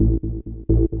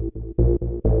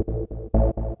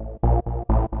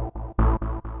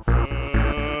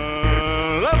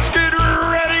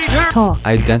talk,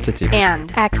 identity,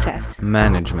 and access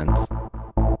management.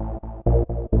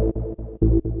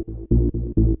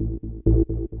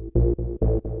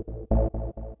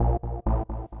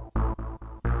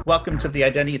 Welcome to the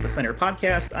Identity at the Center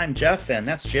podcast. I'm Jeff, and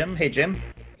that's Jim. Hey, Jim.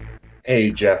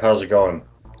 Hey, Jeff. How's it going?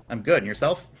 I'm good. And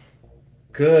yourself?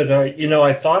 Good.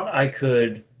 I thought I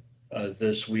could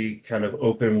this week kind of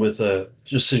open with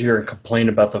just sit here and complain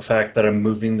about the fact that I'm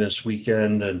moving this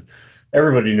weekend. And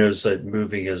everybody knows that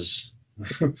moving is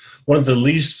one of the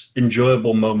least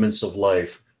enjoyable moments of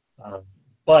life.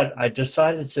 But I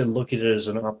decided to look at it as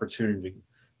an opportunity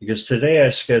because today I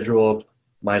scheduled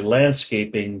my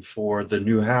landscaping for the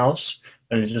new house,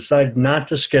 and I decided not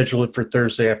to schedule it for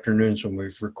Thursday afternoons when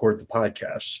we record the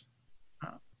podcast.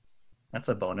 That's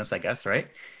a bonus, I guess, right?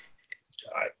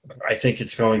 I think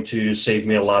it's going to save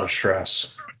me a lot of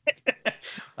stress.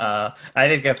 I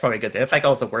think that's probably a good thing. It's like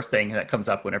always the worst thing that comes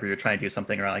up whenever you're trying to do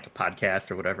something around like a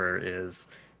podcast or whatever is,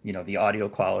 the audio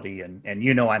quality. And I'm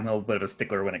a little bit of a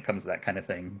stickler when it comes to that kind of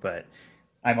thing. But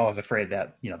I'm always afraid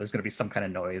that, there's going to be some kind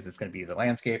of noise. It's going to be the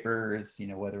landscapers,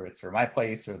 whether it's for my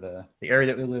place or the area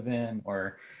that we live in,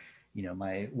 or,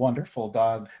 my wonderful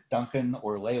dog, Duncan,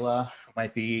 or Layla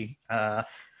might be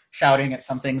shouting at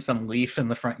something, some leaf in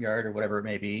the front yard or whatever it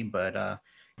may be. But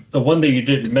the one that you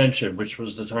didn't mention, which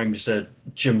was the time you said,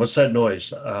 Jim, what's that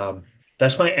noise?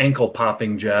 That's my ankle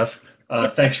popping, Jeff.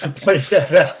 Thanks for pointing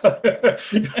that out.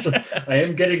 I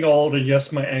am getting old, and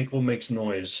yes, my ankle makes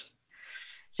noise.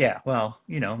 Yeah, well,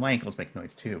 my ankles make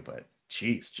noise too, but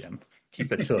geez, Jim,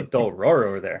 keep it to a dull roar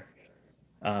over there.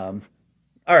 All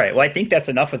right, well, I think that's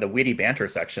enough of the witty banter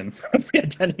section of the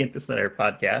Identity at the Center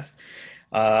podcast.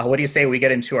 What do you say we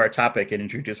get into our topic and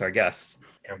introduce our guests?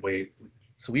 And wait.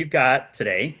 So we've got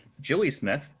today Julie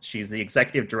Smith. She's the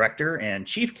Executive Director and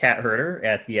Chief Cat Herder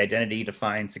at the Identity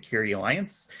Defined Security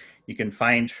Alliance. You can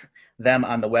find them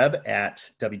on the web at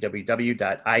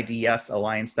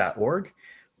www.idsalliance.org.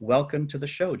 Welcome to the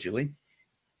show, Julie.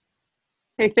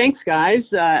 Hey, thanks, guys.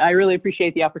 I really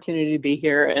appreciate the opportunity to be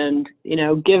here. And,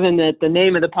 given that the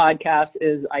name of the podcast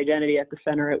is Identity at the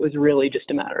Center, it was really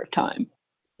just a matter of time.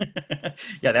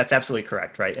 Yeah, that's absolutely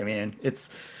correct, right? I mean,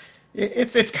 it's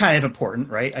kind of important,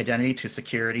 right? Identity to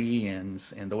security and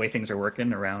the way things are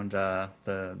working around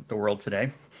the world today.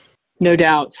 No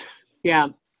doubt. Yeah.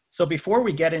 So before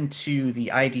we get into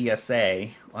the IDSA,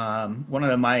 one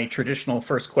of my traditional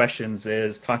first questions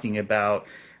is talking about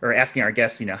or asking our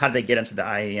guests, how did they get into the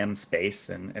IAM space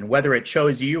and whether it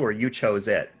chose you or you chose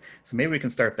it. So maybe we can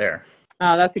start there.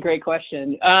 That's a great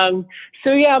question.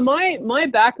 So yeah, my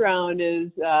background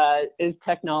is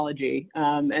technology,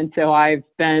 and so I've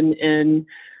been in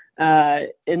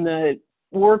the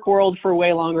work world for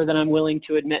way longer than I'm willing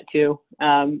to admit to,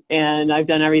 and I've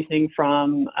done everything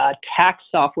from tax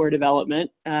software development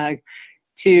to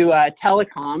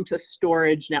telecom to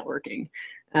storage networking,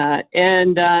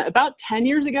 and about 10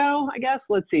 years ago,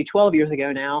 12 years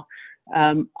ago now.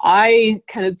 I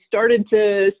kind of started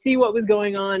to see what was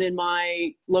going on in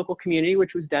my local community,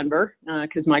 which was Denver,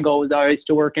 because my goal was always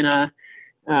to work in a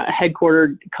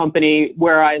headquartered company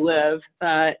where I live,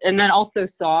 and then also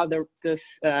saw this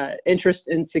interest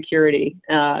in security.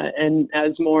 And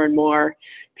as more and more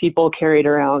people carried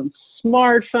around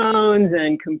smartphones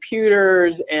and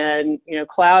computers and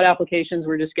cloud applications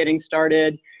were just getting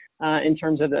started, in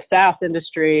terms of the SaaS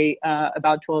industry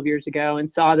about 12 years ago,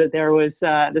 and saw that there was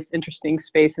this interesting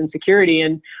space in security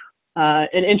and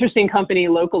an interesting company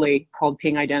locally called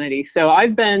Ping Identity. So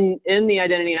I've been in the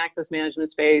identity and access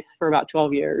management space for about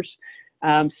 12 years.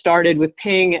 Started with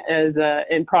Ping as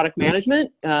in product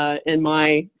management, and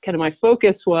my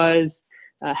focus was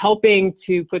helping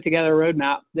to put together a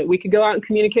roadmap that we could go out and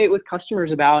communicate with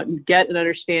customers about and get an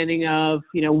understanding of,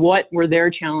 what were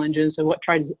their challenges and what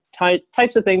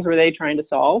types of things were they trying to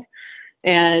solve,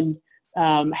 and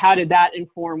how did that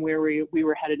inform where we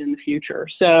were headed in the future.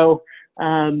 So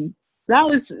that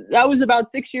was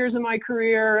about 6 years of my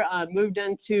career. Moved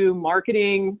into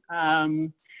marketing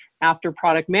after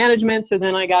product management. So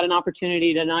then I got an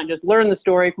opportunity to not just learn the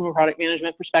story from a product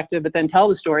management perspective, but then tell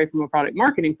the story from a product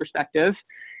marketing perspective.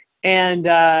 And,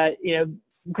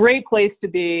 great place to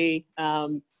be.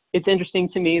 It's interesting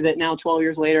to me that now 12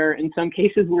 years later, in some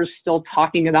cases, we're still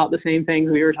talking about the same things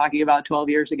we were talking about 12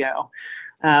 years ago.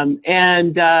 I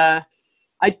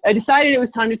decided it was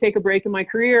time to take a break in my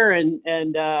career. And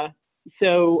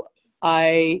so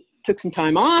I took some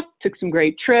time off, took some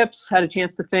great trips, had a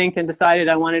chance to think, and decided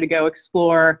I wanted to go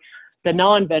explore the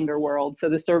non-vendor world, so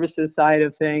the services side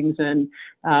of things, and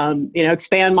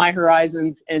expand my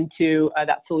horizons into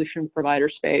that solution provider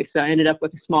space. So I ended up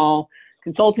with a small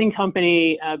consulting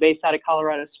company based out of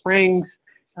Colorado Springs,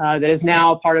 that is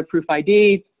now part of Proof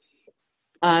ID.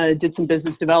 Did some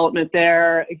business development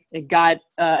there. It got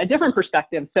a different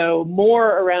perspective, so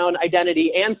more around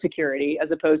identity and security as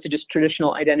opposed to just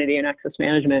traditional identity and access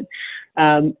management.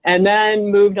 And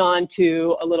then moved on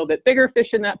to a little bit bigger fish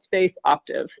in that space,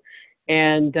 Optiv.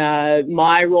 And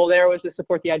my role there was to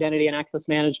support the identity and access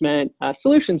management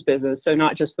solutions business. So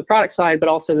not just the product side, but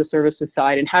also the services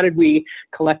side. And how did we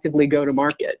collectively go to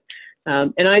market?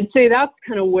 And I'd say that's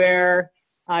kind of where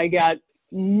I got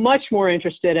much more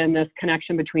interested in this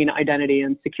connection between identity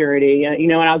and security. You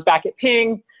know, when I was back at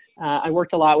Ping, I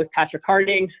worked a lot with Patrick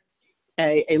Harding,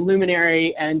 a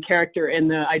luminary and character in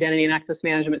the identity and access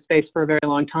management space for a very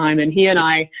long time. And he and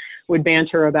I would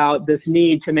banter about this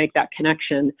need to make that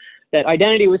connection, that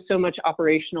identity was so much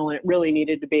operational and it really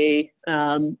needed to be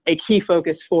a key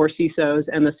focus for CISOs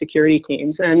and the security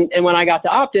teams. And when I got to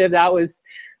Optiv, that was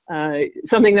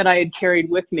something that I had carried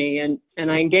with me. And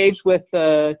I engaged with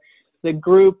the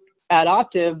group at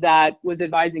Optiv that was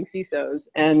advising CISOs.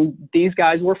 And these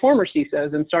guys were former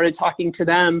CISOs, and started talking to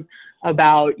them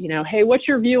about, you know, hey, what's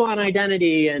your view on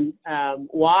identity, and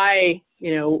why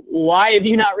have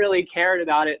you not really cared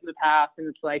about it in the past? And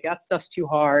it's like, that stuff's too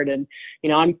hard. And, you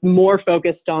know, I'm more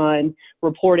focused on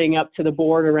reporting up to the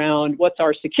board around what's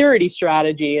our security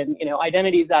strategy. And, you know,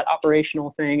 identity is that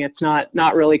operational thing. It's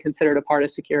not really considered a part of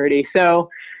security. So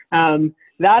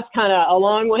that's kind of a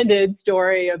long-winded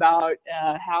story about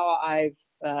how I've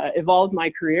evolved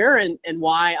my career and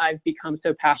why I've become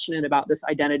so passionate about this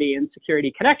identity and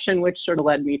security connection, which sort of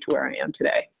led me to where I am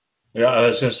today. Yeah, I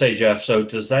was going to say, Jeff, so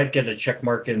does that get a check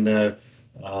mark in the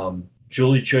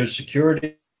Julie chose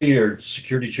security or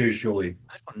security chose Julie?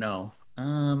 I don't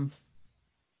know.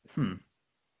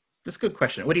 That's a good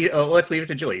question. What do you? Oh, let's leave it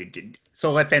to Julie.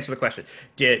 So let's answer the question.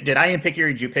 Did IAM pick you,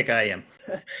 or did you pick IAM?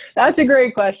 That's a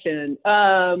great question.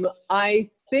 I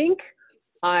think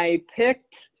I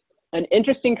picked an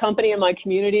interesting company in my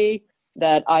community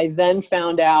that I then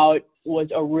found out was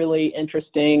a really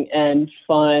interesting and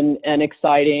fun and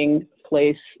exciting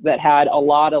place that had a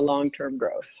lot of long-term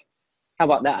growth. How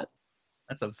about that?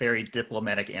 That's a very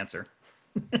diplomatic answer.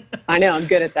 I know, I'm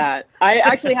good at that. I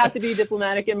actually have to be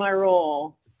diplomatic in my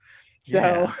role. So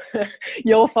Yeah.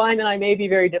 you'll find that I may be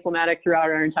very diplomatic throughout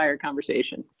our entire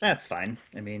conversation. That's fine.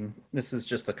 I mean, this is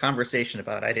just a conversation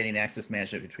about identity and access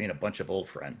management between a bunch of old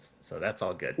friends. So that's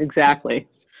all good. Exactly.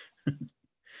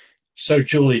 So,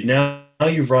 Julie, now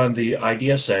you've run the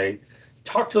IDSA.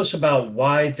 Talk to us about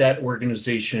why that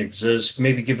organization exists.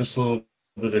 Maybe give us a little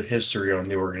bit of history on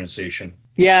the organization.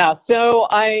 Yeah, so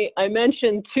I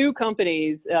mentioned two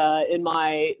companies in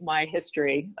my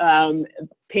history,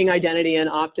 Ping Identity and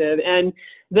Optiv, and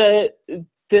the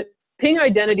Ping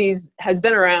Identities has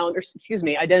been around, or excuse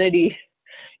me, Identity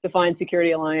Defined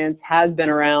Security Alliance has been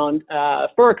around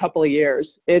for a couple of years.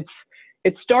 It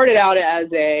started out as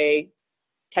a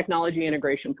technology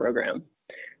integration program.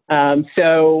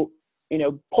 So, you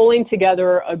know, pulling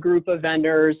together a group of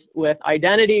vendors with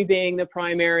identity being the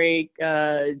primary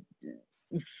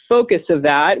focus of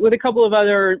that, with a couple of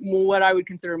other, what I would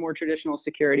consider more traditional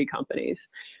security companies.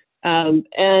 And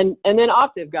then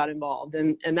Optiv got involved,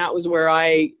 and that was where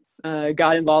I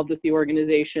got involved with the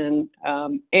organization.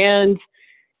 And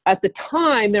at the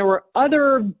time, there were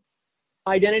other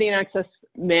identity and access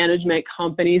management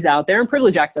companies out there, and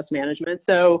privilege access management.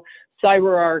 So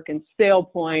CyberArk and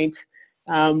SailPoint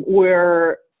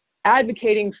were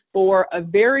advocating for a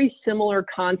very similar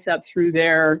concept through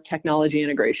their technology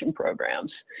integration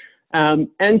programs.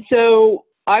 And so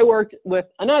I worked with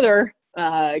another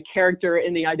character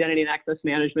in the identity and access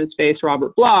management space,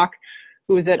 Robert Block,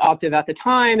 who was at Optiv at the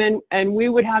time, and we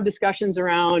would have discussions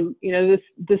around, you know,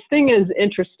 this thing is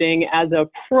interesting as a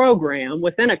program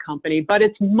within a company, but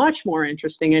it's much more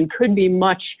interesting and could be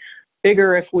much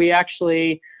bigger if we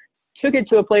actually took it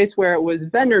to a place where it was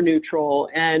vendor neutral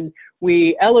and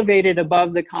we elevated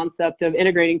above the concept of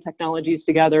integrating technologies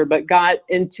together, but got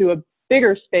into a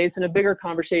bigger space and a bigger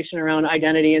conversation around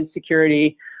identity and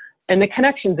security and the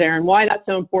connections there, and why that's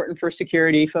so important for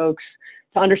security folks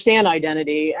to understand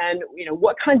identity, and, you know,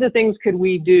 what kinds of things could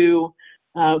we do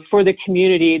for the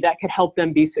community that could help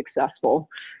them be successful.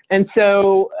 And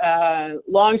so,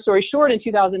 long story short, in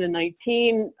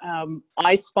 2019,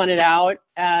 I spun it out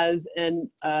as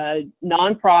a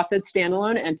nonprofit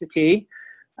standalone entity,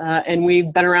 and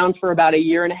we've been around for about a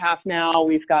year and a half now.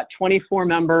 We've got 24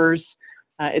 members.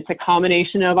 It's a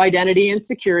combination of identity and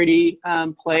security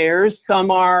players.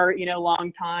 Some are, you know,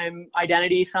 longtime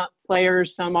identity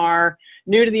players. Some are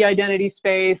new to the identity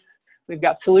space. We've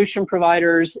got solution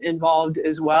providers involved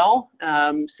as well.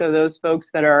 So those folks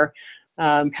that are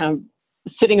kind of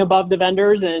sitting above the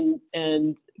vendors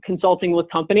and consulting with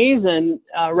companies and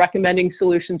recommending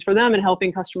solutions for them and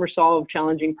helping customers solve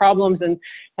challenging problems. And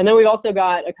then we've also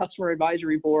got a customer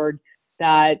advisory board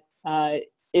that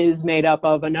is made up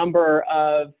of a number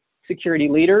of security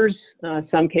leaders,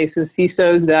 some cases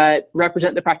CISOs that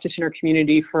represent the practitioner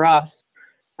community for us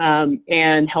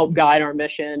and help guide our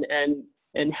mission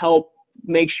and help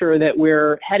make sure that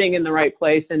we're heading in the right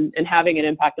place and having an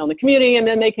impact on the community, and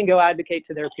then they can go advocate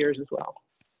to their peers as well.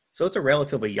 So it's a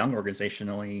relatively young organization,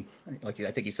 only, like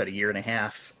I think you said, a year and a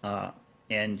half,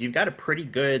 and you've got a pretty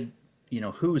good,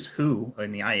 who's who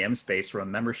in the IAM space from a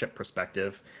membership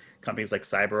perspective. Companies like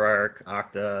CyberArk,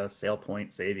 Okta, SailPoint,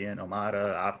 Saviynt,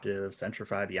 Omada, Optiv,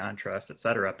 Centrify, BeyondTrust, et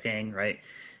cetera, Ping, right?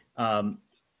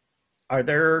 Are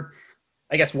there,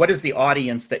 I guess, what is the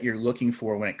audience that you're looking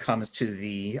for when it comes to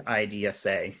the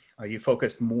IDSA? Are you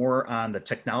focused more on the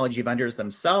technology vendors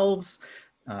themselves?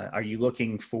 Are you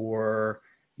looking for,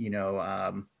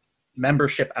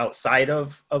 membership outside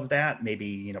of that,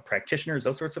 maybe, practitioners,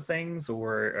 those sorts of things,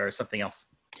 or something else?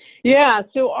 Yeah,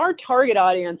 so our target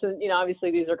audience, and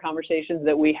obviously these are conversations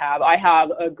that we have. I have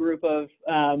a group of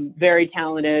very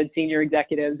talented senior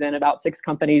executives in about 6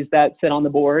 companies that sit on the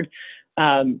board.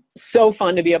 So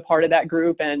fun to be a part of that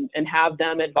group and have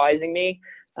them advising me.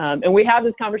 And we have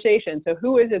this conversation. So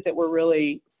who is it that we're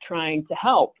really trying to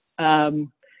help? And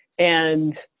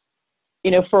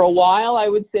for a while, I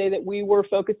would say that we were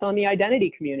focused on the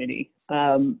identity community.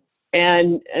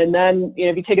 And then,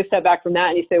 if you take a step back from that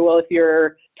and you say, well, if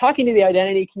you're talking to the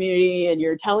identity community and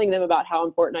you're telling them about how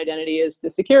important identity is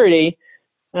to security,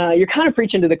 you're kind of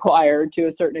preaching to the choir to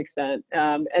a certain extent.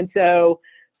 And so,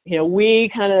 we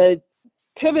kind of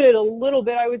pivoted a little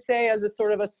bit, I would say, as a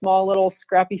sort of a small little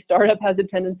scrappy startup has a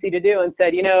tendency to do, and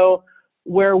said,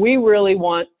 where we really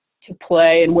want to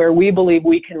play and where we believe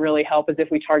we can really help is if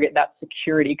we target that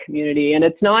security community. And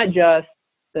it's not just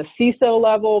the CISO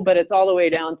level, but it's all the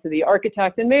way down to the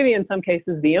architect and maybe in some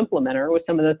cases the implementer with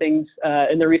some of the things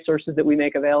and the resources that we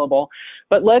make available.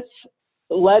 But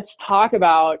let's talk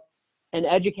about and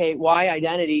educate why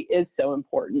identity is so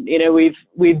important.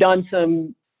 We've done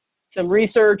some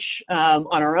research on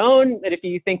our own, that if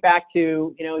you think back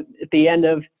to, at the end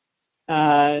of,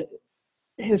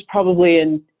 it was probably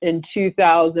in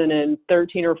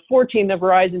 2013 or 14, the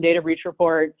Verizon Data Breach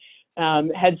Report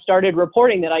had started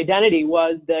reporting that identity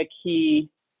was the key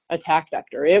attack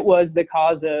vector. It was the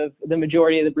cause of the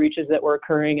majority of the breaches that were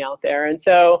occurring out there. And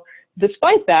so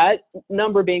despite that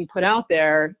number being put out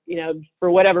there,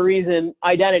 for whatever reason,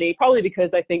 identity, probably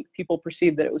because I think people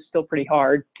perceived that it was still pretty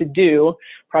hard to do.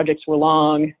 Projects were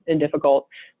long and difficult,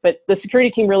 but the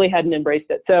security team really hadn't embraced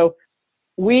it. So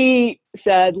we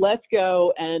said, let's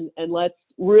go and let's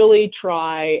really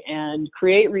try and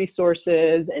create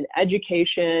resources and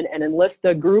education and enlist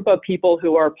a group of people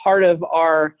who are part of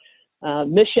our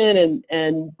mission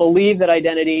and believe that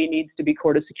identity needs to be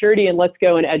core to security, and let's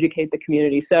go and educate the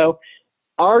community. So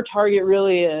our target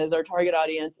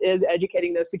audience is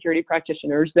educating those security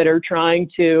practitioners that are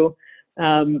trying to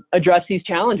address these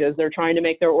challenges. They're trying to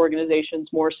make their organizations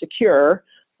more secure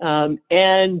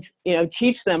and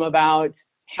teach them about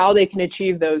how they can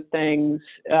achieve those things,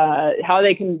 how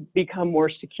they can become more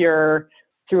secure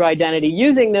through identity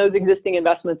using those existing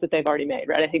investments that they've already made,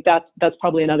 right? I think that's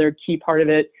probably another key part of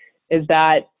it, is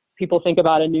that people think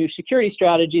about a new security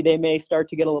strategy, they may start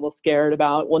to get a little scared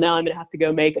about, well, now I'm going to have to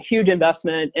go make a huge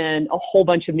investment and a whole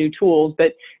bunch of new tools.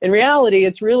 But in reality,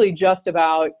 it's really just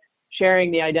about sharing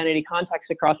the identity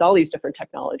context across all these different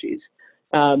technologies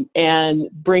and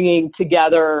bringing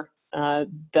together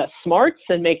the smarts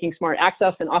and making smart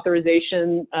access and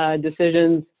authorization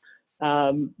decisions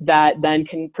that then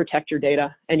can protect your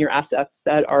data and your assets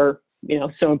that are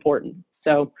so important.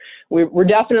 So we're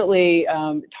definitely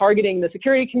targeting the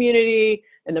security community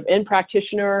and the end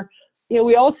practitioner.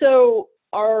 We also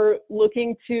are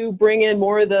looking to bring in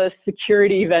more of the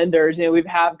security vendors. We've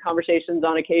had conversations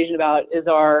on occasion about, is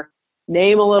our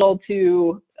name a little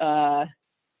too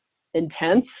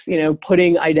intense,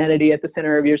 putting identity at the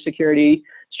center of your security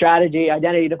strategy,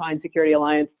 Identity Defined Security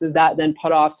Alliance, does that then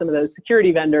put off some of those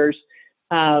security vendors?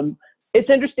 It's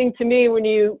interesting to me when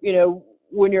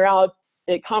when you're out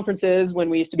at conferences, when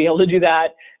we used to be able to do that,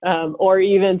 or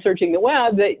even searching the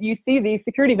web, that you see these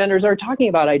security vendors are talking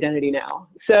about identity now.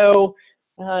 So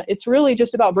it's really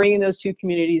just about bringing those two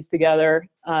communities together,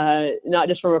 not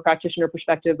just from a practitioner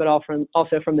perspective, but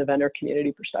also from the vendor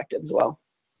community perspective as well.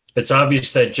 It's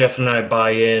obvious that Jeff and I buy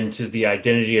into the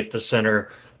identity at the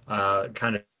center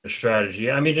kind of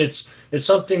strategy. I mean, it's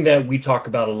something that we talk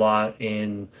about a lot,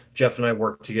 and Jeff and I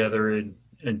work together in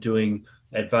doing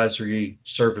advisory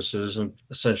services and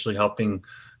essentially helping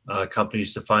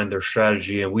companies define their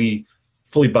strategy. And we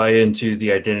fully buy into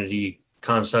the identity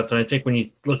concept. And I think when you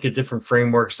look at different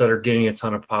frameworks that are getting a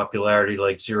ton of popularity,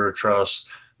 like Zero Trust,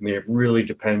 I mean, it really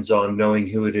depends on knowing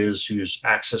who it is who's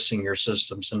accessing your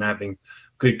systems and having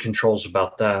good controls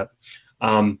about that.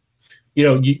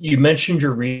 You mentioned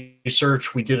your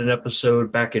research. We did an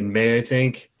episode back in May, I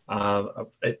think.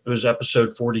 It was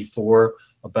episode 44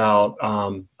 about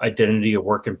identity, a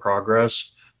work in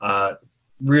progress.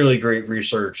 Really great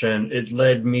research, and it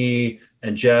led me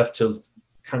and Jeff to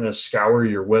kind of scour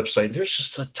your website. There's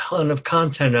just a ton of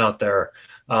content out there.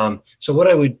 So what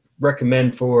I would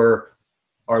recommend for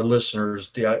our listeners,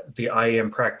 the IAM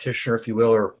practitioner, if you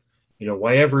will, or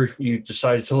whenever you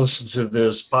decide to listen to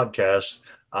this podcast,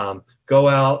 go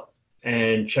out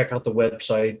and check out the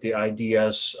website, the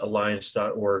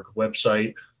idsalliance.org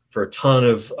website, for a ton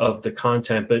of the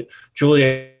content. But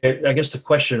Julie, I guess the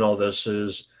question in all this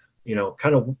is,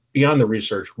 kind of beyond the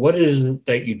research, what is it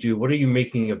that you do? What are you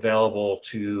making available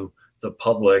to the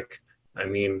public? I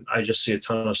mean, I just see a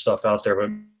ton of stuff out there, but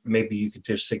maybe you could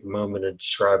just take a moment and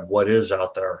describe what is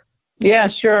out there. Yeah,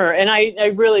 sure. And I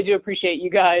really do appreciate you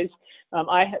guys.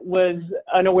 I was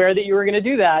unaware that you were going to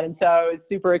do that. And so I was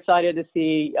super excited to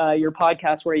see your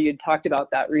podcast where you had talked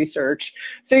about that research.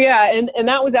 So yeah, and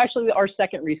that was actually our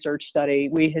second research study.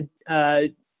 We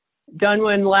had done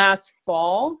one last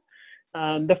fall.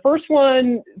 The first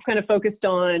one kind of focused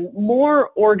on more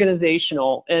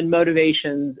organizational and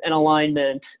motivations and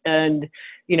alignment, and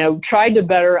tried to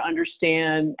better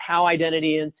understand how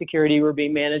identity and security were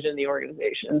being managed in the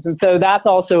organizations. And so that's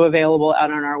also available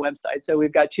out on our website. So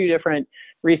we've got two different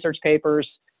research papers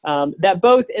that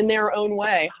both in their own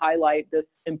way highlight this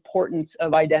importance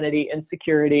of identity and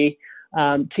security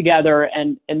together,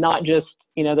 and not just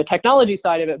the technology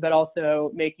side of it, but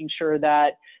also making sure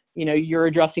that you're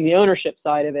addressing the ownership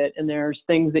side of it, and there's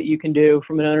things that you can do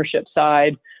from an ownership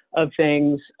side of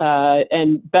things,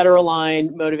 and better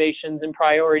align motivations and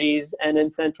priorities and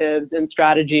incentives and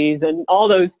strategies and all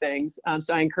those things.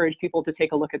 So I encourage people to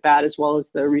take a look at that, as well as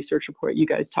the research report you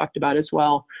guys talked about as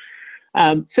well.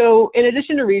 So in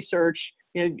addition to research,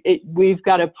 we've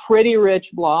got a pretty rich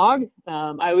blog.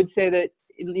 I would say that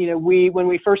when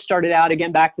we first started out,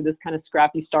 again, back to this kind of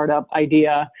scrappy startup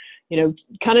idea,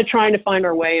 kind of trying to find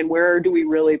our way and where do we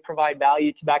really provide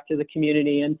value back to the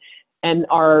community. And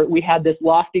we had this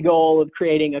lofty goal of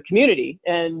creating a community,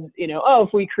 and,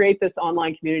 if we create this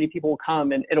online community, people will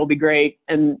come and it'll be great.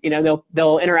 And,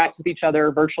 they'll interact with each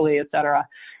other virtually, et cetera.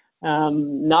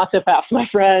 Not so fast, my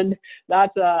friend.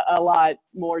 That's a lot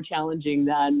more challenging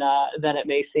than it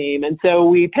may seem. And so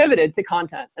we pivoted to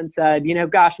content and said,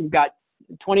 gosh, we've got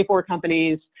 24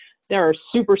 companies. There are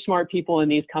super smart people in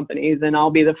these companies, and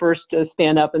I'll be the first to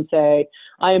stand up and say,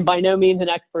 I am by no means an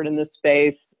expert in this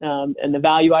space. And the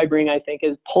value I bring, I think,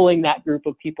 is pulling that group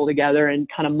of people together and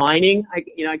kind of mining.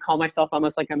 I call myself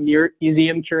almost like a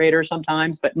museum curator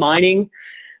sometimes, but mining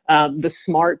the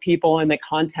smart people and the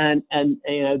content and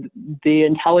the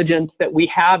intelligence that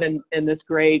we have in this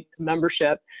great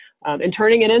membership, and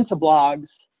turning it into blogs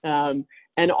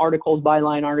and articles,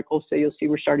 byline articles. So you'll see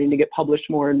we're starting to get published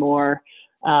more and more.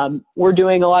 We're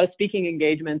doing a lot of speaking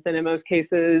engagements, and in most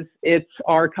cases, it's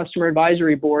our customer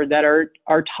advisory board that are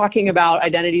talking about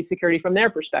identity security from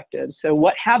their perspective. So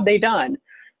what have they done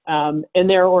in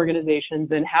their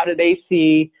organizations, and how do they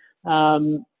see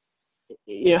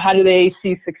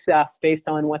success based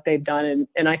on what they've done?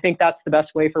 And I think that's the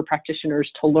best way for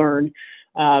practitioners to learn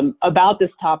about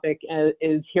this topic,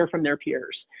 is hear from their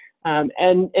peers. And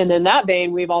in that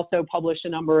vein, we've also published a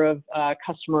number of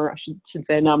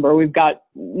we've got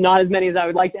not as many as I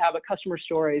would like to have, a customer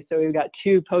stories. So we've got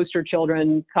two poster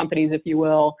children companies, if you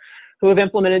will, who have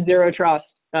implemented Zero Trust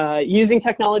using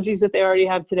technologies that they already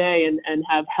have today, and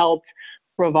have helped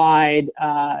provide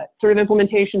sort of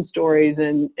implementation stories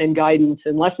and guidance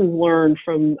and lessons learned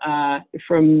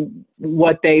from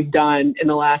what they've done in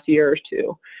the last year or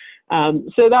two.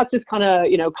 So that's just kind of,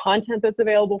 content that's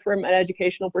available from an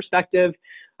educational perspective.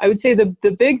 I would say the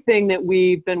big thing that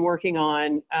we've been working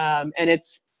on, and it's,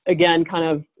 again, kind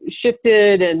of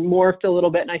shifted and morphed a little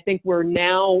bit, and I think we're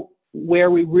now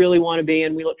where we really want to be,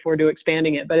 and we look forward to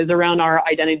expanding it, but is around our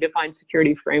identity-defined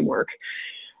security framework.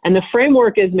 And the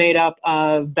framework is made up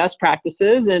of best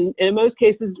practices, and in most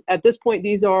cases, at this point,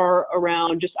 these are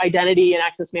around just identity and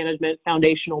access management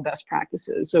foundational best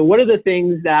practices. So what are the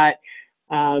things that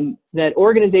that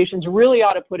organizations really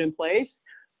ought to put in place?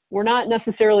 We're not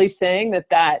necessarily saying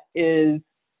that is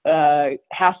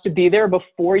has to be there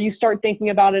before you start thinking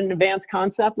about an advanced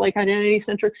concept like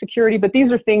identity-centric security, but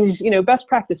these are things, best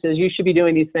practices. You should be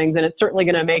doing these things, and it's certainly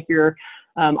going to make your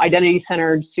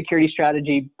identity-centered security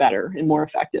strategy better and more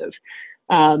effective.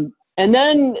 And And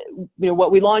then,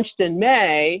 what we launched in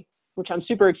May, which I'm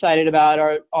super excited about,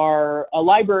 are a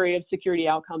library of security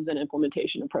outcomes and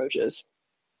implementation approaches.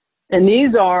 And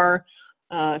these are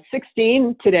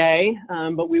 16 today,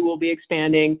 but we will be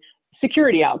expanding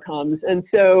security outcomes. And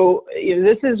so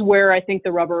this is where I think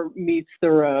the rubber meets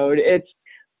the road. It's,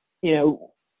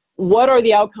 what are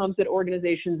the outcomes that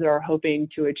organizations are hoping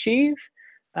to achieve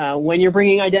when you're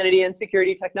bringing identity and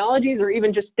security technologies, or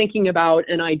even just thinking about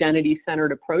an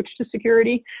identity-centered approach to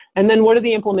security? And then what are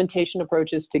the implementation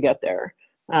approaches to get there?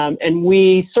 And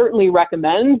we certainly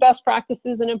recommend best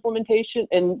practices in implementation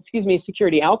and,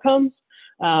 security outcomes.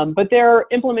 But there are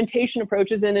implementation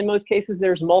approaches, and in most cases,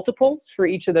 there's multiples for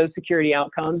each of those security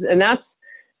outcomes. And that's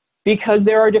because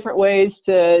there are different ways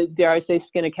to, dare I say,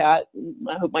 skin a cat.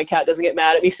 I hope my cat doesn't get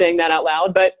mad at me saying that out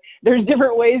loud, but there's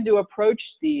different ways to approach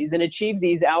these and achieve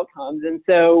these outcomes. And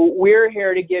so we're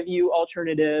here to give you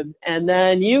alternatives, and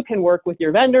then you can work with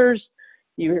your vendors,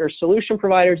 your solution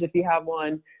providers if you have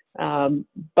one.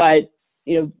 But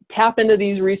tap into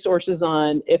these resources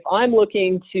on, if I'm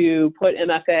looking to put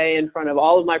MFA in front of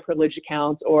all of my privileged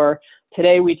accounts, or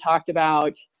today we talked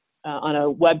about, on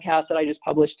a webcast that I just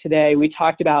published today, we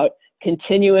talked about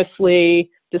continuously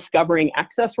discovering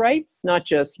access rights, not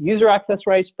just user access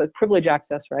rights, but privilege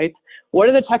access rights. What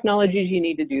are the technologies you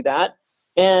need to do that?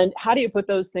 And how do you put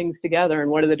those things together?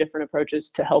 And what are the different approaches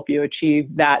to help you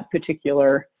achieve that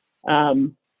particular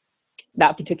outcome,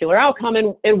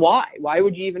 and why? Why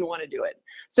would you even want to do it?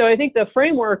 So I think the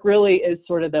framework really is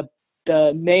sort of the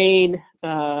main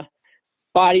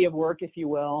body of work, if you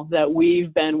will, that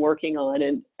we've been working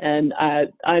on. And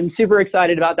I'm super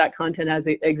excited about that content as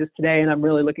it exists today. And I'm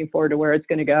really looking forward to where it's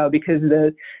going to go, because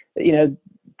this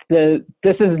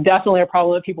is definitely a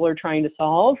problem that people are trying to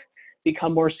solve,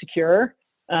 become more secure,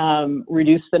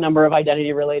 reduce the number of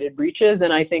identity related breaches.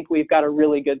 And I think we've got a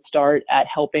really good start at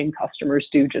helping customers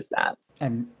do just that.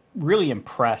 I'm really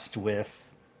impressed with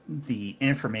the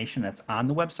information that's on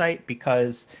the website,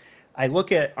 because I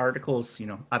look at articles,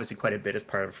 obviously quite a bit as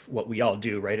part of what we all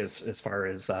do, right? As far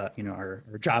as, our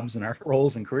jobs and our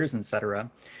roles and careers, et cetera.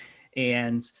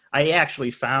 And I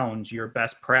actually found your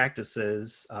best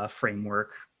practices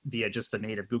framework via just a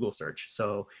native Google search.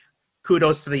 So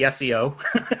kudos to the SEO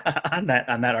on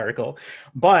that article.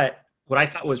 But what I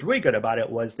thought was really good about it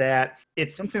was that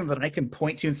it's something that I can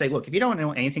point to and say, look, if you don't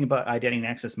know anything about identity and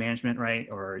access management, right,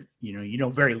 or you know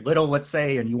very little, let's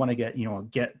say, and you want to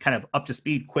get kind of up to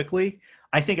speed quickly,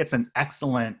 I think it's an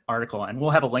excellent article, and we'll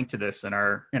have a link to this in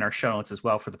our show notes as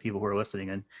well for the people who are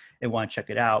listening and want to check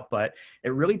it out. But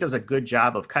it really does a good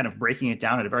job of kind of breaking it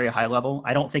down at a very high level.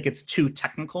 I don't think it's too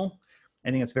technical.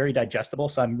 I think it's very digestible.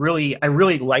 So I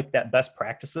really like that best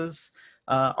practices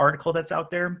article that's out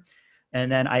there. And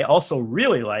then I also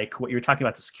really like what you're talking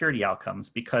about, the security outcomes,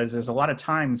 because there's a lot of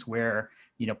times where,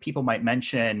 people might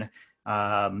mention,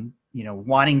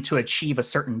 wanting to achieve a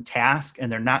certain task and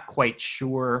they're not quite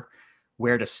sure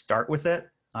where to start with it.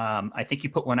 I think you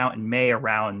put one out in May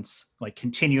around like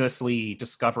continuously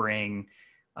discovering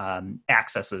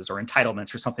accesses or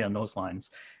entitlements or something on those lines.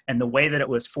 And the way that it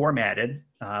was formatted,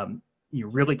 you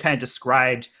really kind of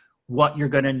described what you're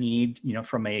going to need,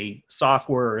 from a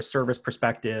software or a service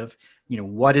perspective,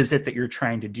 what is it that you're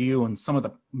trying to do? And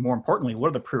more importantly, what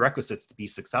are the prerequisites to be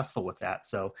successful with that?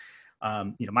 So,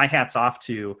 my hat's off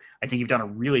to, I think you've done a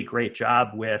really great job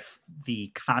with the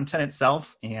content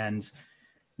itself, and,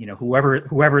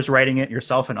 whoever's writing it,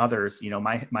 yourself and others,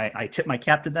 I tip my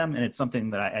cap to them. And it's something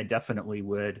that I definitely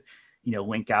would,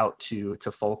 link out to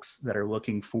folks that are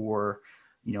looking for,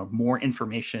 more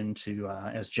information to,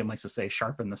 as Jim likes to say,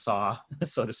 sharpen the saw,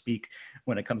 so to speak,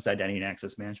 when it comes to identity and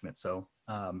access management. So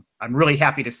I'm really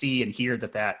happy to see and hear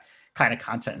that kind of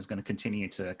content is going to continue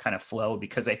to kind of flow,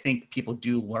 because I think people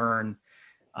do learn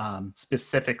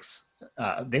specifics.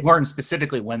 They learn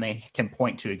specifically when they can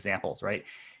point to examples, right?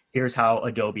 Here's how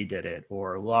Adobe did it,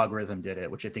 or LogRhythm did it,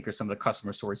 which I think are some of the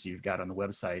customer sources you've got on the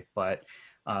website. But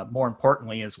more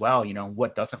importantly as well,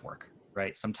 what doesn't work,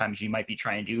 right? Sometimes you might be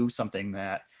trying to do something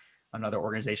that another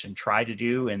organization tried to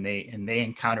do, and they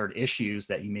encountered issues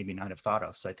that you maybe not have thought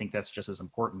of. So I think that's just as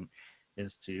important,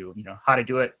 is to, how to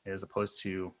do it as opposed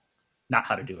to not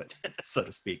how to do it, so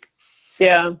to speak.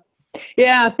 Yeah,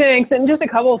 thanks. And just a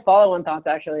couple of follow-on thoughts,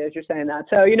 actually, as you're saying that.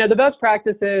 So, the best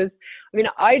practices,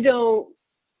 I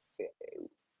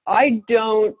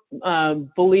don't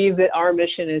believe that our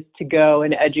mission is to go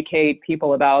and educate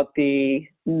people about the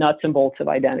nuts and bolts of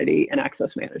identity and access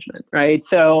management, right?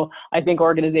 So I think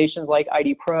organizations like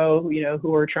ID Pro,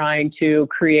 who are trying to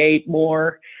create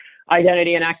more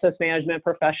identity and access management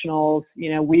professionals,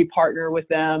 we partner with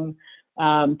them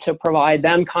to provide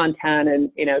them content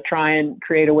and, try and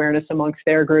create awareness amongst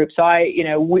their group. So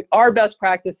our best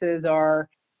practices are,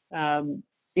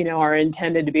 are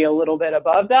intended to be a little bit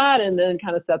above that and then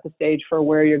kind of set the stage for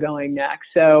where you're going next.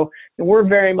 So we're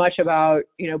very much about,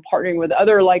 partnering with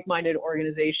other like-minded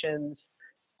organizations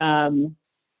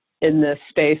in this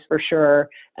space for sure.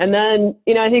 And then,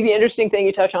 I think the interesting thing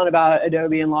you touch on about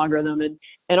Adobe and LogRhythm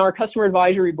and our customer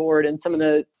advisory board and some of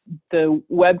the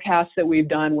webcasts that we've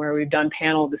done where we've done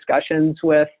panel discussions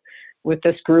with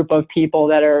this group of people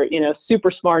that are, super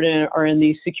smart and are in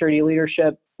these security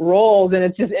leadership roles. And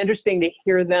it's just interesting to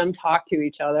hear them talk to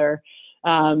each other.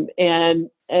 And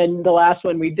the last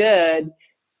one we did,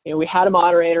 we had a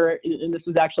moderator, and this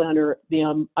was actually under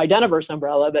the Identiverse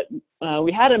umbrella, but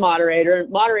we had a moderator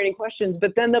moderating questions,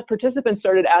 but then the participants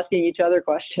started asking each other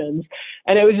questions.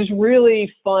 And it was just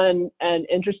really fun and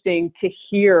interesting to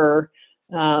hear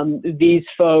these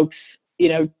folks,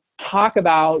 talk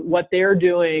about what they're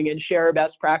doing and share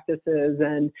best practices.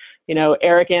 And,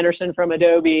 Eric Anderson from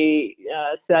Adobe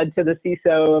said to the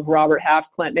CISO of Robert Half,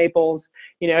 Clint Naples,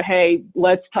 hey,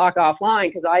 let's talk offline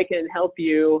because I can help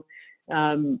you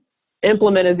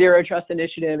implement a zero trust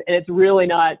initiative. And it's really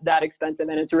not that expensive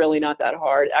and it's really not that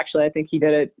hard. Actually, I think he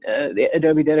did it,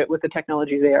 Adobe did it with the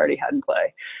technology they already had in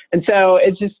play. And so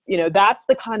it's just, that's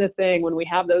the kind of thing when we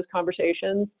have those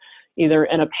conversations, either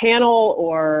in a panel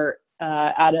or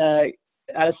at a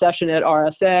session at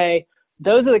RSA,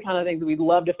 those are the kind of things we'd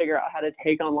love to figure out how to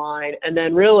take online. And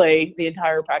then really the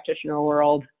entire practitioner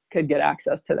world could get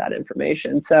access to that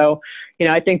information. So,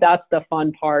 I think that's the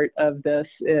fun part of this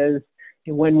is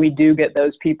when we do get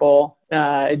those people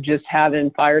just having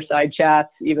fireside chats,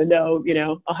 even though,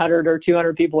 100 or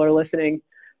 200 people are listening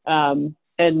and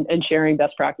sharing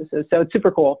best practices. So it's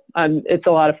super cool. It's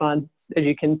a lot of fun, as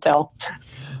you can tell.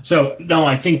 So, no,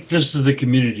 I think this is the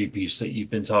community piece that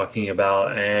you've been talking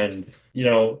about. And,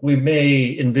 we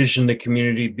may envision the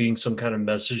community being some kind of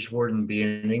message board in the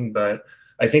beginning, but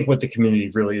I think what the community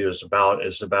really is about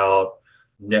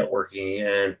networking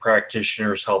and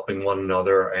practitioners helping one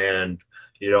another. And,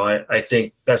 I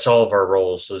think that's all of our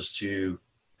roles is to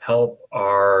help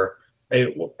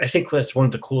I think that's one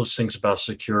of the coolest things about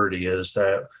security is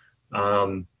that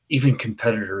even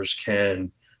competitors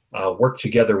can work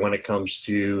together when it comes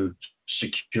to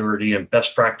security and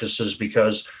best practices,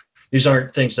 because these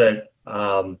aren't things that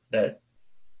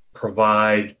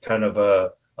provide kind of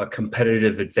a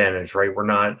competitive advantage, right? We're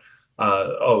not,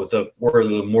 we're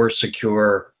the more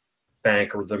secure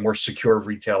bank or the more secure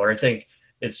retailer. I think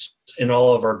it's in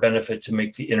all of our benefit to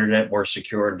make the internet more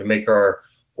secure and to make our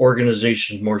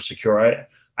organizations more secure.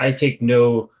 I would think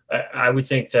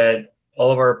that all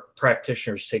of our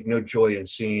practitioners take no joy in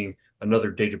seeing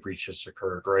another data breach that's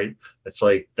occurred, right? It's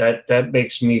like that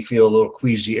makes me feel a little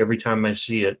queasy every time I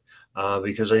see it,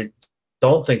 because I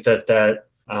don't think that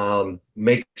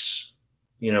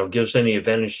gives any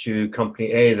advantage to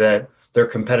company A that their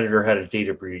competitor had a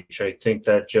data breach. I think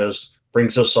that just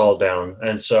brings us all down.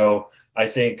 And so I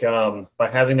think by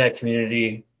having that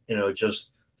community, just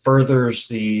furthers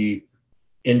the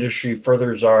industry,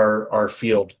 furthers our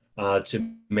field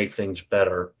to make things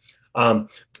better.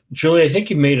 Julie, I think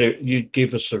you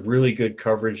gave us a really good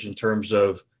coverage in terms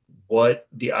of what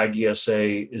the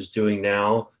IDSA is doing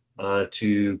now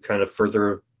to kind of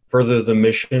further the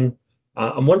mission.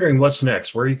 I'm wondering what's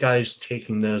next. Where are you guys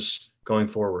taking this going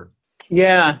forward?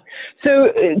 Yeah.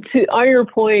 So on your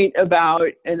point about,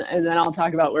 and then I'll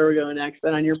talk about where we're going next,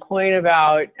 but on your point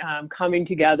about coming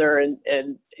together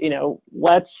and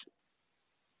let's,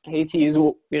 I hate to use,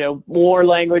 more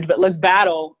language, but let's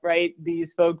battle, right? These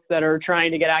folks that are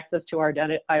trying to get access to our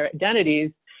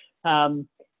identities.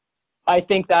 I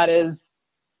think that is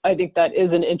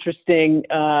an interesting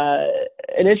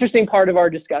part of our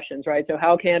discussions, right? So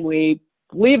how can we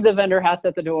leave the vendor hats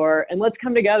at the door and let's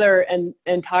come together and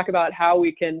talk about how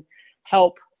we can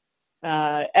help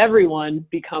everyone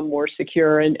become more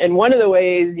secure. And one of the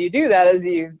ways you do that is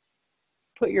you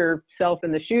put yourself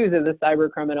in the shoes of the cyber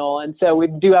criminal. And so we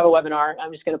do have a webinar.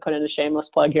 I'm just going to put in a shameless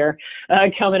plug here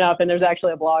coming up. And there's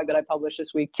actually a blog that I published this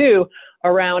week too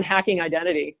around hacking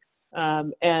identity.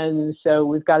 And so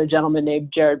we've got a gentleman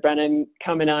named Jared Brennan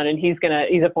coming on, and he's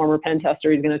a former pen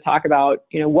tester. He's going to talk about,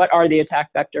 what are the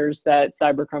attack vectors that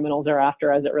cyber criminals are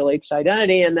after as it relates to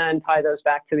identity, and then tie those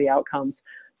back to the outcomes.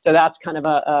 So that's kind of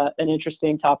an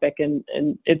interesting topic, and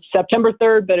it's September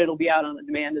 3rd, but it'll be out on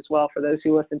demand as well for those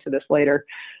who listen to this later.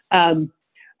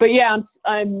 But yeah,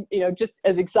 I'm just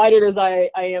as excited as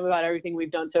I am about everything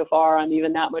we've done so far. I'm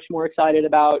even that much more excited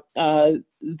about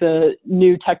the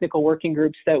new technical working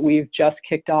groups that we've just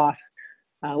kicked off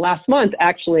last month,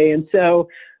 actually. And so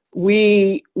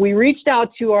we reached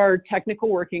out to our technical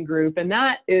working group, and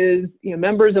that is,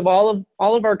 members of all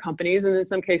of our companies, and in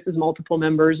some cases multiple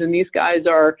members. And these guys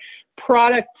are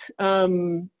product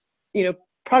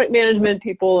management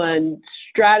people and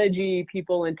strategy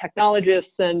people and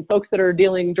technologists and folks that are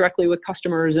dealing directly with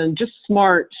customers, and just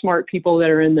smart people that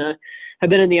have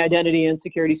been in the identity and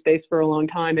security space for a long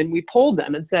time. And we polled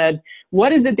them and said,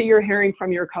 what is it that you're hearing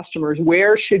from your customers?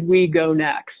 Where should we go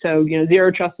next? So,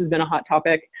 Zero Trust has been a hot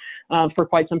topic for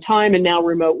quite some time, and now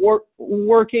remote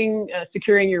working,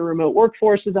 securing your remote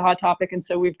workforce is a hot topic. And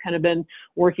so we've kind of been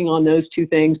working on those two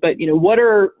things. But, what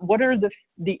are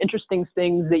the interesting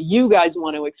things that you guys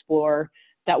want to explore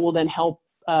that will then help,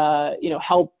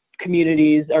 help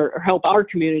communities or help our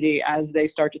community as they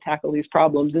start to tackle these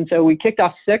problems? And so we kicked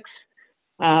off 6.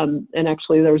 And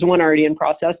actually there was one already in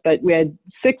process, but we had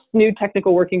 6 new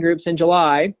technical working groups in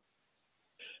July.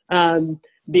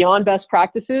 Beyond best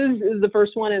practices is the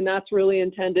first one, and that's really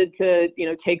intended to,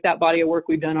 take that body of work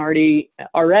we've done already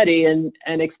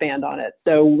and expand on it.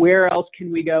 So where else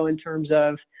can we go in terms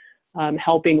of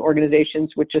helping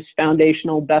organizations with just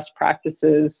foundational best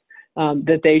practices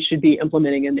that they should be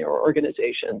implementing in their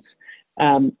organizations?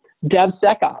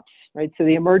 DevSecOps, right? So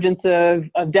the emergence of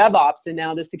DevOps and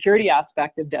now the security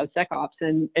aspect of DevSecOps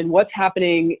and what's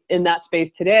happening in that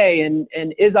space today, and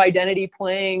is identity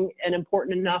playing an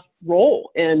important enough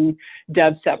role in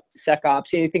DevSecOps?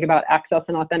 You think about access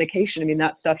and authentication. I mean,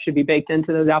 that stuff should be baked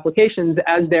into those applications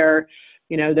as they're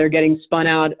getting spun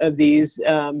out of these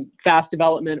fast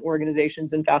development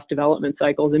organizations and fast development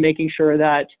cycles, and making sure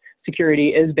that security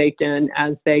is baked in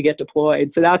as they get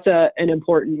deployed. So that's an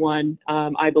important one,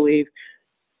 I believe.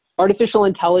 Artificial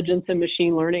intelligence and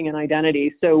machine learning and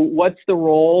identity. So what's the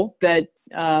role that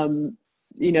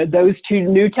those two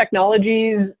new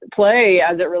technologies play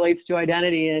as it relates to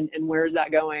identity, and where is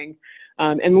that going?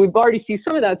 And we've already seen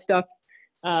some of that stuff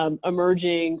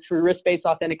emerging through risk-based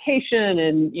authentication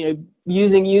and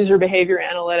using user behavior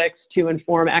analytics to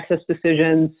inform access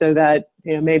decisions, so that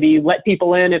maybe you let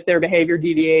people in if their behavior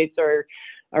deviates or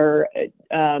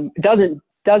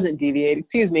doesn't deviate,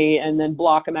 and then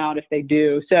block them out if they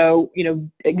do. So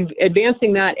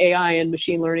advancing that AI and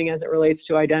machine learning as it relates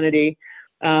to identity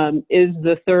is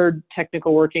the third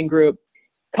technical working group.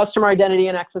 Customer identity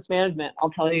and access management. I'll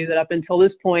tell you that up until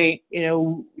this point,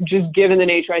 just given the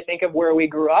nature, I think, of where we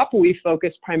grew up, we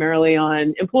focused primarily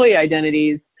on employee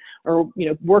identities or,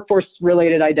 workforce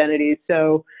related identities.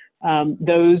 So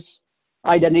those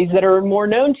identities that are more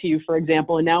known to you, for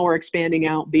example, and now we're expanding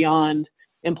out beyond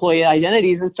employee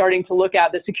identities and starting to look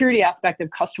at the security aspect of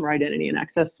customer identity and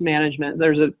access management.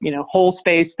 There's a, whole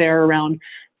space there around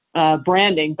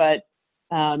branding, but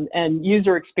and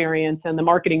user experience and the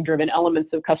marketing driven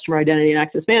elements of customer identity and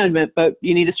access management, but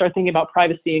you need to start thinking about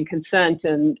privacy and consent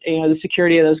and the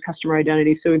security of those customer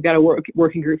identities. So we've got a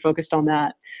working group focused on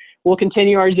that. We'll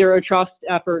continue our Zero Trust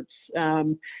efforts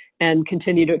and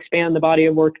continue to expand the body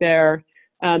of work there.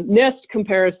 NIST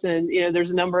comparison,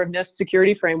 there's a number of NIST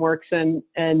security frameworks, and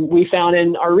we found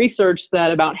in our research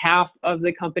that about half of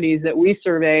the companies that we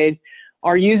surveyed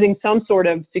are using some sort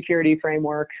of security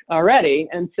framework already.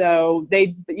 And so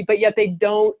but yet they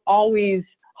don't always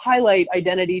highlight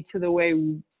identity to the way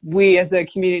we as a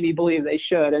community believe they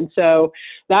should. And so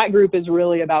that group is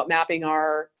really about mapping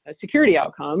our security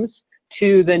outcomes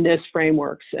to the NIST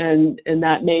frameworks. And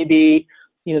that may be,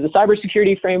 the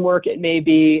cybersecurity framework, it may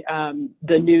be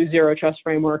the new Zero Trust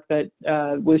framework that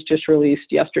was just released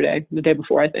yesterday, the day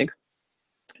before, I think.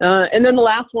 And then the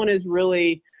last one is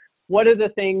really, what are the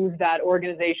things that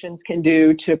organizations can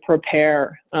do to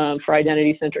prepare for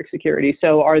identity-centric security?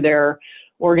 So are there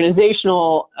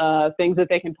organizational things that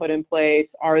they can put in place?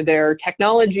 Are there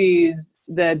technologies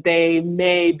that they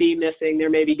may be missing? There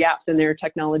may be gaps in their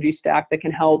technology stack that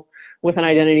can help with an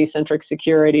identity-centric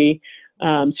security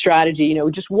strategy.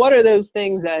 Just what are those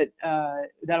things that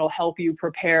that'll help you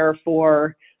prepare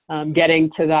for getting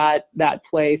to that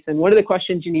place, and what are the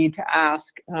questions you need to ask,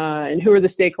 and who are the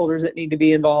stakeholders that need to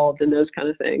be involved, and those kind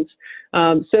of things.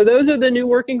 So those are the new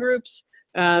working groups.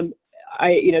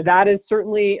 That is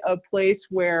certainly a place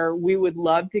where we would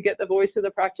love to get the voice of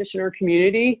the practitioner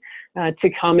community to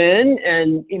come in,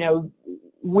 and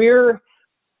we're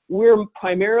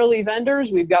primarily vendors.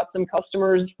 We've got some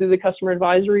customers through the customer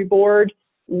advisory board.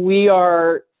 We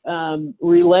are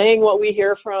relaying what we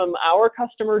hear from our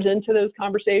customers into those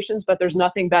conversations, but there's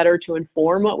nothing better to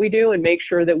inform what we do and make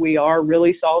sure that we are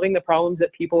really solving the problems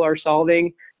that people are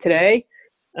solving today.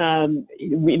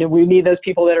 We need those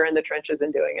people that are in the trenches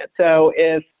and doing it. So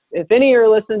if any of your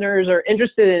listeners are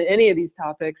interested in any of these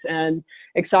topics and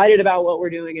excited about what we're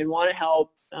doing and want to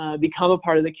help become a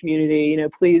part of the community,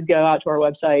 please go out to our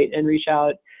website and reach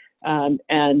out.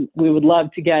 And we would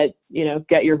love to get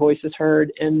your voices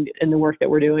heard in the work that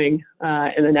we're doing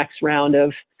in the next round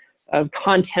of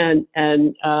content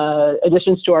and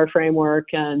additions to our framework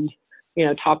and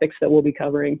topics that we'll be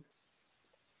covering.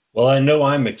 Well, I know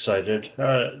I'm excited.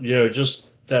 Just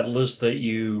that list that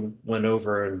you went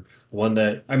over, and one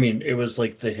that, I mean, it was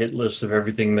like the hit list of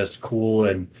everything that's cool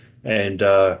and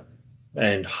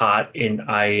hot in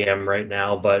IAM right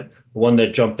now. But one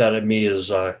that jumped out at me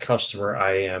is customer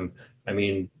IAM. I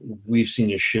mean, we've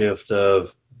seen a shift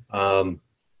of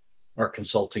our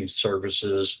consulting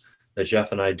services that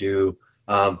Jeff and I do,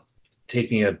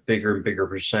 taking a bigger and bigger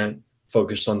percent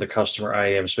focused on the customer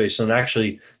IAM space. And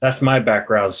actually, that's my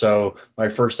background. So my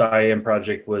first IAM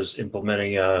project was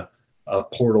implementing a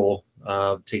portal,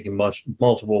 taking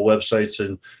multiple websites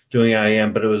and doing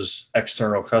IAM, but it was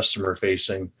external customer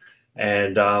facing.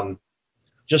 And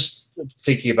just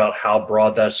thinking about how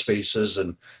broad that space is.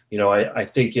 And, I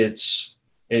think it's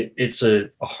a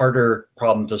harder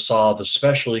problem to solve,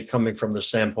 especially coming from the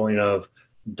standpoint of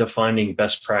defining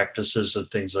best practices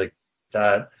and things like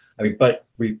that. I mean, but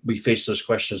we face those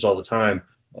questions all the time.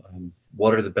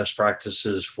 What are the best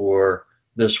practices for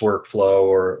this workflow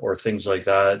or things like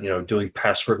that? Doing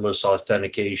passwordless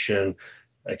authentication,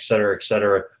 et cetera, et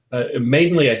cetera.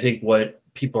 Mainly, I think what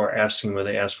people are asking when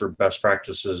they ask for best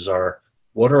practices are,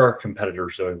 what are our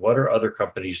competitors doing? What are other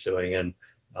companies doing? And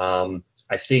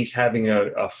I think having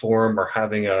a forum or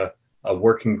having a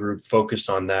working group focused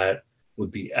on that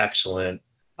would be excellent.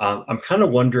 I'm kind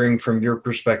of wondering, from your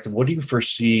perspective, what do you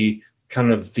foresee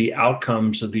kind of the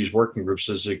outcomes of these working groups?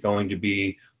 Is it going to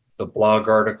be the blog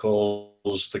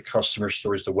articles, the customer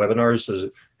stories, the webinars? Is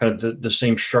it kind of the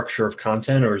same structure of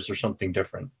content, or is there something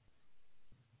different?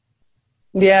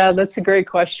 Yeah, that's a great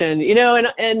question.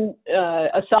 And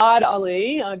Asad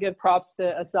Ali, I'll give props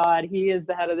to Asad. He is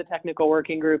the head of the technical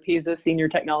working group. He's a senior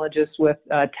technologist with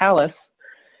Thales.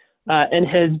 And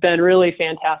has been really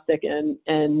fantastic in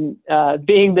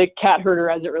being the cat herder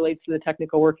as it relates to the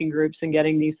technical working groups and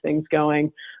getting these things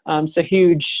going. So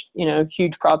huge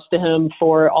props to him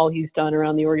for all he's done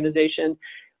around the organization.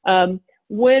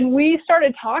 When we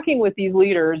started talking with these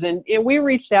leaders, and we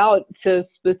reached out to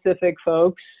specific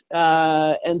folks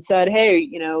and said, hey,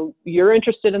 you're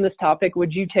interested in this topic.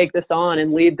 Would you take this on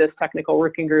and lead this technical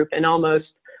working group? And almost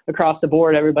across the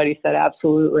board, everybody said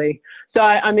absolutely. So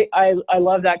I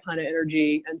love that kind of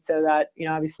energy, and so that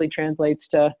obviously translates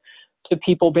to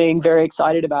people being very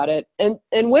excited about it.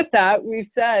 And with that, we've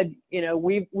said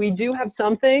we do have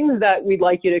some things that we'd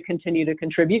like you to continue to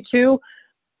contribute to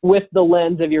with the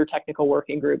lens of your technical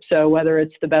working group. So whether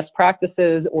it's the best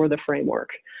practices or the framework,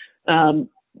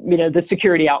 the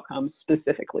security outcomes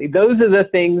specifically, those are the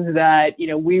things that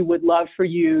we would love for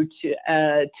you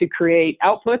to create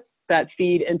outputs that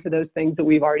feed into those things that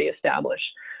we've already established.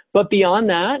 But beyond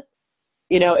that,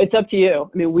 it's up to you.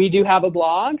 I mean, we do have a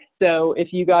blog. So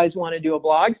if you guys want to do a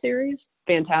blog series,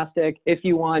 fantastic. If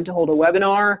you want to hold a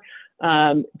webinar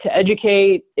to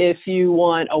educate, if you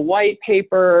want a white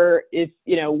paper,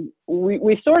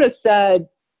 we sort of said,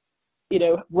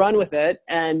 run with it.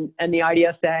 And the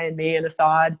IDSA and me and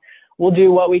Asad will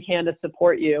do what we can to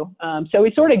support you. So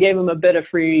we sort of gave them a bit of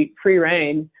free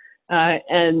reign.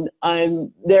 And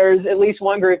there's at least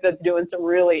one group that's doing some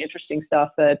really interesting stuff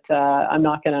that I'm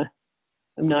not gonna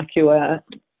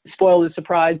spoil the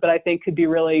surprise, but I think could be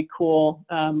really cool,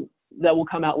 that will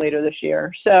come out later this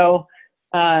year. So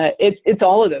it's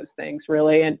all of those things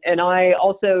really. And I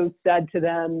also said to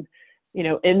them,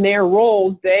 in their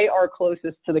roles, they are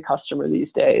closest to the customer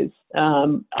these days.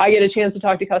 I get a chance to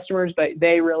talk to customers, but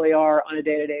they really are on a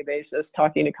day-to-day basis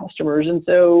talking to customers. And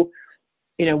so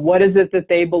what is it that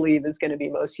they believe is going to be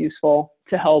most useful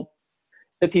to help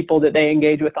the people that they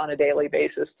engage with on a daily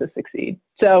basis to succeed?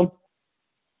 So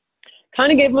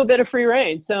kind of gave them a bit of free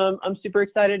reign. So I'm super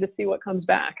excited to see what comes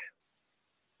back.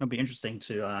 It'll be interesting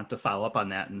to follow up on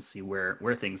that and see where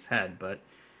things head. But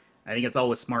I think it's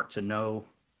always smart to know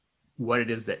what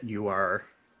it is that you are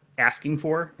asking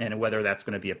for and whether that's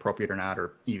going to be appropriate or not,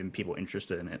 or even people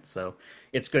interested in it. So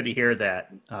it's good to hear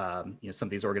that some of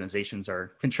these organizations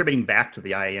are contributing back to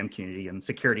the IAM community and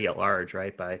security at large,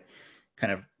 right, by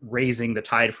kind of raising the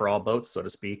tide for all boats, so to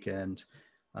speak, and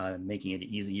making it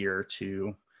easier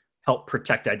to help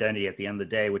protect identity at the end of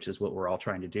the day, which is what we're all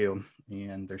trying to do.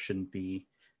 And there shouldn't be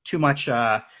too much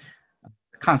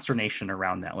consternation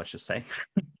around that, let's just say.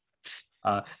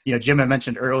 Jim had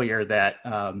mentioned earlier that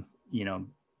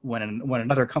when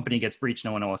another company gets breached,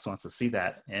 no one else wants to see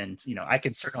that. And I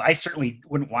certainly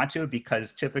wouldn't want to,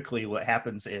 because typically what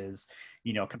happens is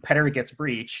a competitor gets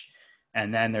breached,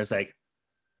 and then there's like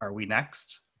are we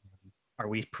next? Are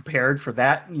we prepared for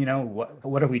that?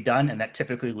 What have we done? And that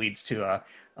typically leads to a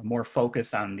more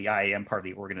focus on the IAM part of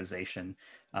the organization,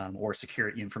 or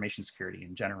information security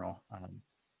in general.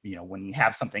 When you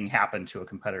have something happen to a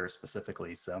competitor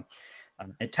specifically. So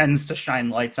it tends to shine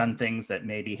lights on things that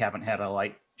maybe haven't had a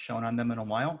light shown on them in a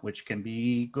while, which can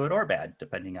be good or bad,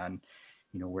 depending on,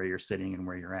 where you're sitting and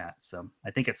where you're at. So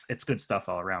I think it's good stuff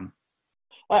all around.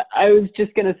 I was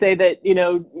just going to say that, in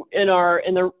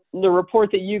the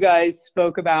report that you guys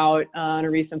spoke about on a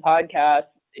recent podcast,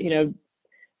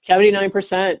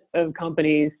 79% of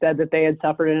companies said that they had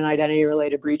suffered an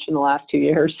identity-related breach in the last 2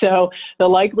 years. So the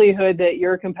likelihood that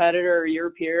your competitor or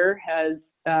your peer has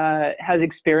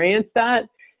experienced that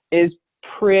is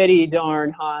pretty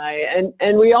darn high.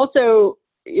 And we also,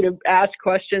 ask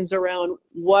questions around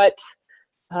what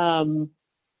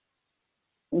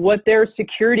their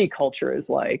security culture is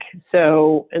like.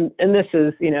 So, and this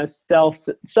is,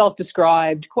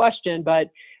 self-described question,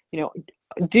 but,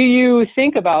 do you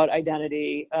think about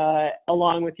identity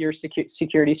along with your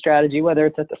security strategy, whether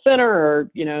it's at the center or,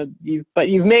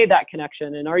 you've made that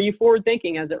connection? And are you forward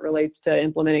thinking as it relates to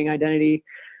implementing identity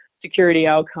security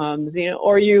outcomes?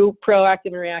 Or are you proactive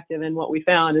and reactive? And what we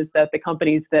found is that the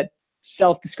companies that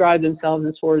self-describe themselves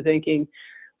as forward thinking,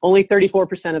 only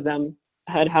 34% of them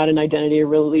had an identity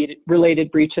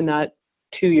related breach in that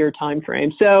 2-year time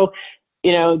frame. So,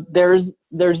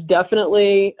 there's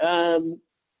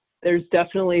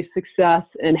definitely success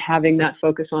in having that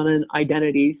focus on an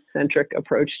identity-centric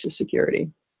approach to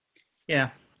security. Yeah,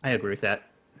 I agree with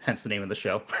that. Hence the name of the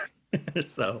show.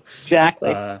 So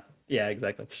exactly. Yeah,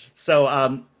 exactly.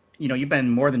 So, you've been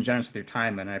more than generous with your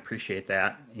time, and I appreciate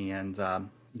that. And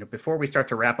before we start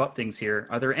to wrap up things here,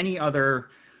 are there any other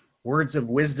words of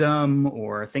wisdom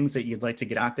or things that you'd like to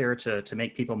get out there to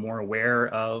make people more aware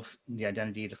of the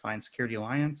Identity Defined Security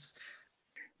Alliance?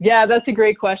 Yeah, that's a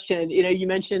great question. You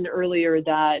mentioned earlier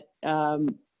that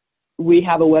we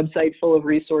have a website full of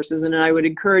resources, and I would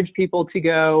encourage people to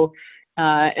go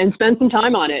and spend some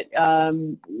time on it.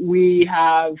 We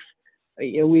have,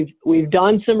 we've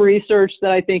done some research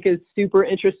that I think is super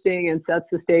interesting and sets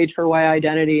the stage for why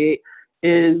identity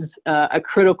is a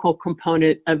critical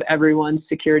component of everyone's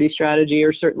security strategy,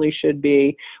 or certainly should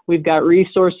be. We've got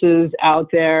resources out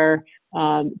there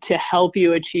to help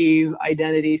you achieve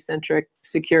identity-centric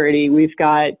security. We've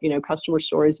got, customer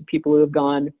stories of people who have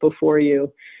gone before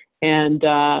you. And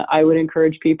I would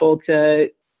encourage people to,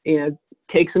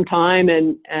 take some time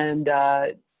and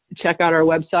check out our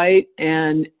website.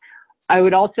 And I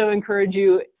would also encourage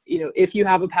you, if you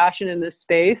have a passion in this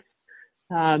space,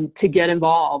 to get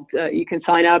involved. You can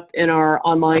sign up in our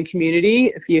online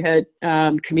community. If you hit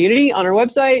community on our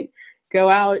website, go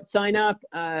out, sign up,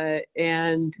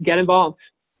 and get involved.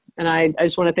 And I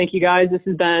just want to thank you guys. This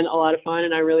has been a lot of fun,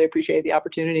 and I really appreciate the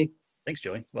opportunity. Thanks,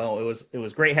 Joey. Well, it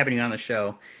was great having you on the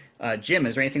show. Jim,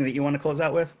 is there anything that you want to close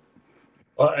out with?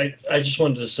 Well, I just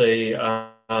wanted to say, if I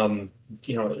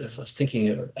was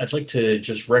thinking, I'd like to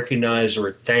just recognize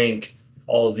or thank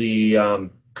all the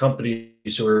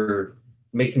companies who are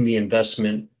making the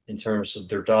investment in terms of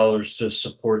their dollars to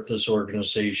support this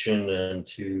organization and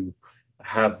to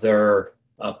have their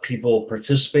people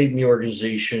participate in the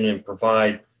organization and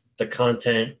provide the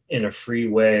content in a free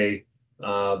way,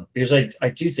 because I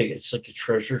do think it's like a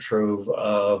treasure trove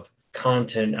of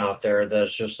content out there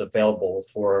that's just available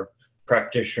for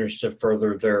practitioners to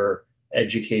further their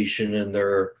education and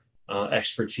their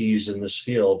expertise in this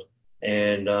field.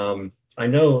 And I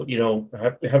know,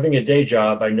 having a day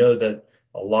job, I know that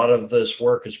a lot of this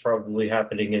work is probably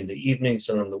happening in the evenings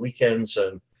and on the weekends,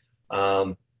 and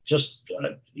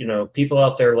people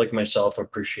out there like myself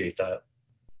appreciate that.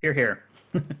 Hear, hear.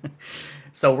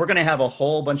 So we're going to have a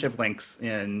whole bunch of links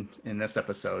in this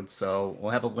episode. So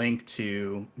we'll have a link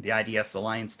to the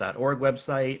idsalliance.org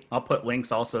website. I'll put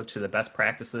links also to the best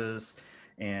practices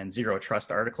and zero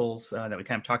trust articles that we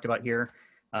kind of talked about here.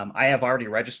 I have already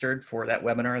registered for that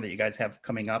webinar that you guys have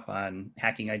coming up on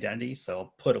hacking identity. So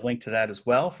I'll put a link to that as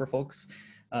well for folks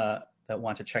that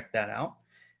want to check that out.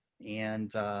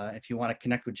 And if you want to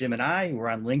connect with Jim and I, we're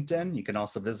on LinkedIn. You can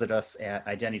also visit us at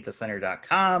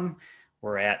identitycenter.com.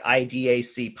 We're at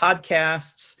IDAC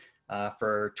Podcasts.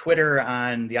 For Twitter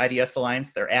on the IDS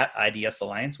Alliance, they're at IDS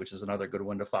Alliance, which is another good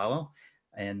one to follow.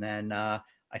 And then I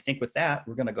think with that,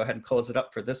 we're going to go ahead and close it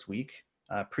up for this week.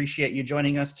 Appreciate you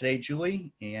joining us today,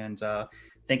 Julie. And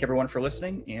thank everyone for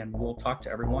listening. And we'll talk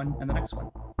to everyone in the next one.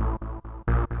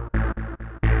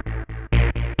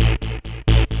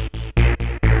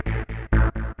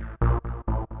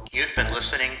 You've been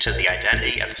listening to the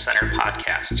Identity at the Center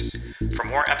podcast. For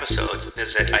more episodes,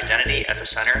 visit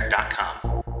identityatthecenter.com.